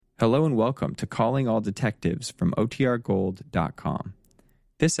Hello and welcome to Calling All Detectives from OTRGold.com.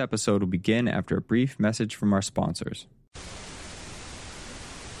 This episode will begin after a brief message from our sponsors.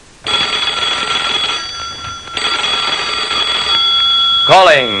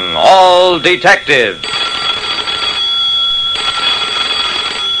 Calling all detectives.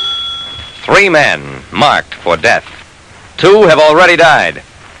 3 men marked for death. 2 have already died.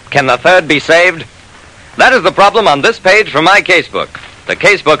 Can the third be saved? That is the problem on this page from my casebook. The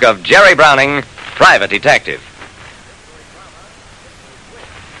casebook of Jerry Browning, private detective.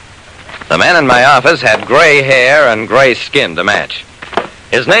 The man in my office had gray hair and gray skin to match.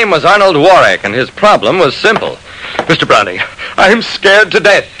 His name was Arnold Warwick, and his problem was simple. Mr. Browning, I'm scared to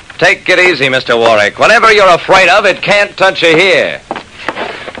death. Take it easy, Mr. Warwick. Whatever you're afraid of, it can't touch you here.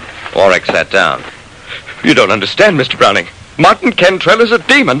 Warwick sat down. You don't understand, Mr. Browning. Martin Cantrell is a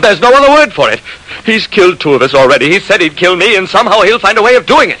demon. There's no other word for it. He's killed 2 of us already. He said he'd kill me, and somehow he'll find a way of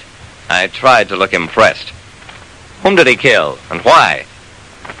doing it. I tried to look impressed. Whom did he kill, and why?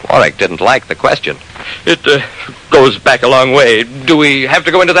 Warwick didn't like the question. It goes back a long way. Do we have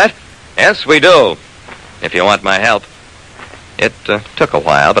to go into that? Yes, we do, if you want my help. It took a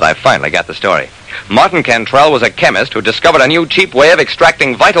while, but I finally got the story. Martin Cantrell was a chemist who discovered a new cheap way of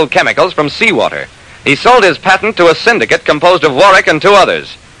extracting vital chemicals from seawater. He sold his patent to a syndicate composed of Warwick and 2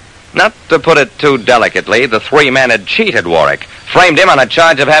 others. Not to put it too delicately, the 3 men had cheated Warwick, framed him on a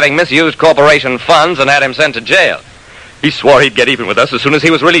charge of having misused corporation funds, and had him sent to jail. He swore he'd get even with us as soon as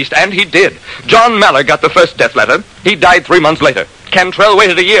he was released, and he did. John Mallard got the first death letter. He died 3 months later. Cantrell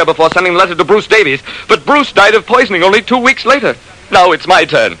waited a year before sending the letter to Bruce Davies, but Bruce died of poisoning only 2 weeks later. Now it's my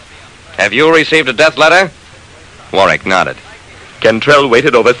turn. Have you received a death letter? Warwick nodded. Cantrell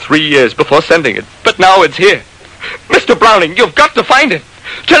waited over 3 years before sending it, but now it's here. Mr. Browning, you've got to find it.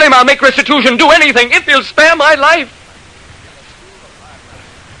 Tell him I'll make restitution, do anything, if he'll spare my life.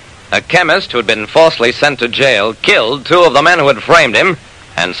 A chemist who'd been falsely sent to jail killed 2 of the men who had framed him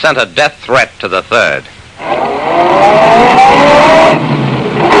and sent a death threat to the third.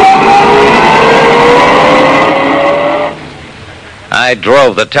 I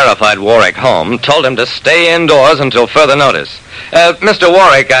drove the terrified Warwick home, told him to stay indoors until further notice. Mr.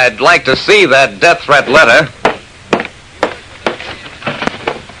 Warwick, I'd like to see that death threat letter.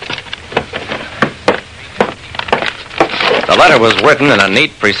 The letter was written in a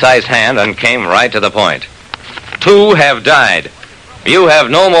neat, precise hand and came right to the point. 2 have died. You have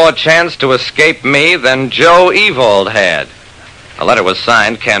no more chance to escape me than Joe Evold had. The letter was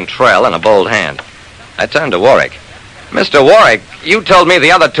signed Cantrell in a bold hand. I turned to Warwick. Mr. Warwick, you told me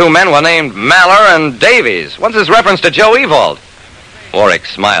the other 2 men were named Maller and Davies. What's his reference to Joe Evold? Warwick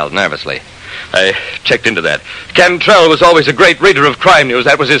smiled nervously. I checked into that. Cantrell was always a great reader of crime news.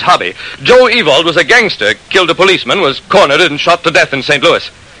 That was his hobby. Joe Evold was a gangster, killed a policeman, was cornered and shot to death in St. Louis.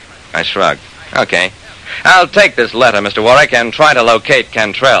 I shrugged. Okay. I'll take this letter, Mr. Warwick, and try to locate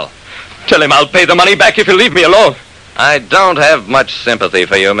Cantrell. Tell him I'll pay the money back if he'll leave me alone. I don't have much sympathy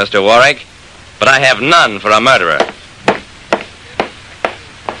for you, Mr. Warwick, but I have none for a murderer.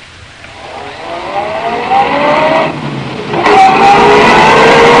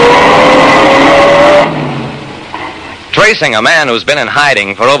 Tracing a man who's been in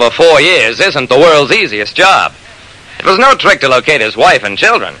hiding for over 4 years isn't the world's easiest job. It was no trick to locate his wife and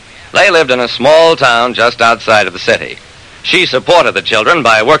children. They lived in a small town just outside of the city. She supported the children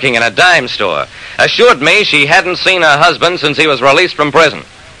by working in a dime store. Assured me she hadn't seen her husband since he was released from prison.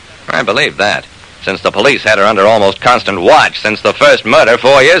 I believed that, since the police had her under almost constant watch since the first murder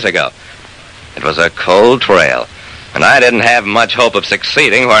 4 years ago. It was a cold trail, and I didn't have much hope of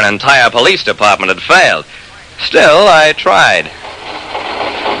succeeding where an entire police department had failed. Still, I tried.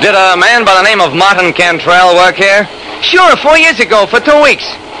 Did a man by the name of Martin Cantrell work here? Sure, 4 years ago, for 2 weeks.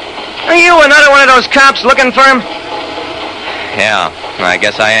 Are you another one of those cops looking for him? Yeah, I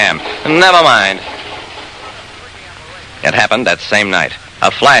guess I am. Never mind. It happened that same night. A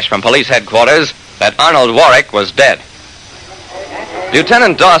flash from police headquarters that Arnold Warwick was dead.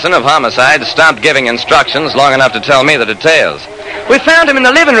 Lieutenant Dawson of Homicide stopped giving instructions long enough to tell me the details. We found him in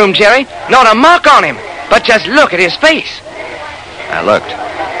the living room, Jerry. Not a mark on him. But just look at his face. I looked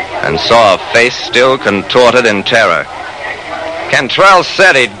and saw a face still contorted in terror. Cantrell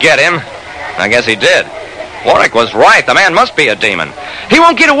said he'd get him. I guess he did. Warwick was right. The man must be a demon. He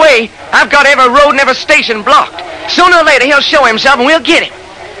won't get away. I've got every road and every station blocked. Sooner or later, he'll show himself and we'll get him.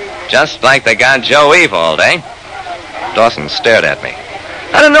 Just like the guy Joe Evold, eh? Dawson stared at me.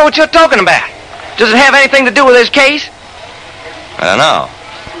 I don't know what you're talking about. Does it have anything to do with his case? I don't know.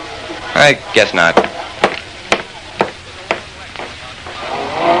 I guess not.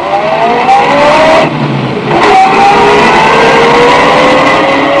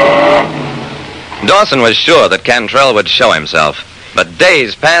 Dawson was sure that Cantrell would show himself, but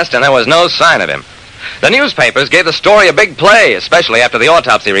days passed and there was no sign of him. The newspapers gave the story a big play, especially after the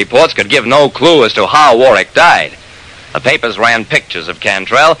autopsy reports could give no clue as to how Warwick died. The papers ran pictures of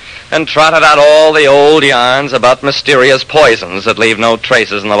Cantrell and trotted out all the old yarns about mysterious poisons that leave no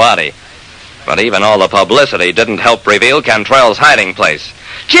traces in the body. But even all the publicity didn't help reveal Cantrell's hiding place.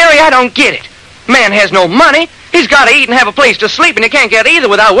 Jerry, I don't get it. Man has no money. He's got to eat and have a place to sleep, and he can't get either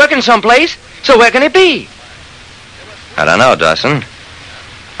without working someplace. So where can it be? I don't know, Dawson.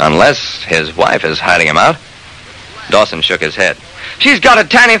 Unless his wife is hiding him out. Dawson shook his head. She's got a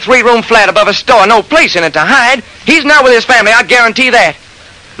tiny 3-room flat above a store, no place in it to hide. He's not with his family, I guarantee that.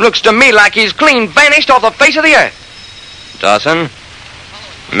 Looks to me like he's clean vanished off the face of the earth. Dawson,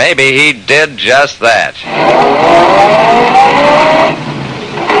 maybe he did just that.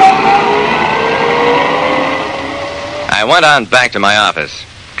 I went on back to my office,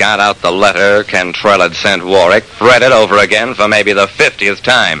 got out the letter Cantrell had sent Warwick, read it over again for maybe the 50th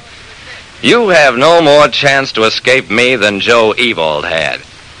time. You have no more chance to escape me than Joe Ewald had.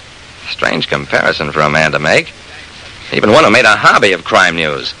 Strange comparison for a man to make. Even one who made a hobby of crime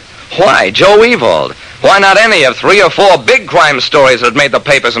news. Why Joe Ewald? Why not any of 3 or 4 big crime stories that had made the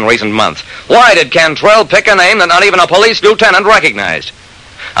papers in recent months? Why did Cantrell pick a name that not even a police lieutenant recognized?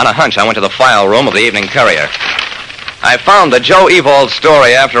 On a hunch, I went to the file room of the Evening Courier. I found the Joe Ewald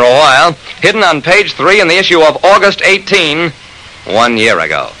story after a while, hidden on page 3 in the issue of August 18, 1 year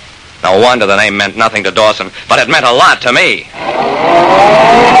ago. No wonder the name meant nothing to Dawson, but it meant a lot to me.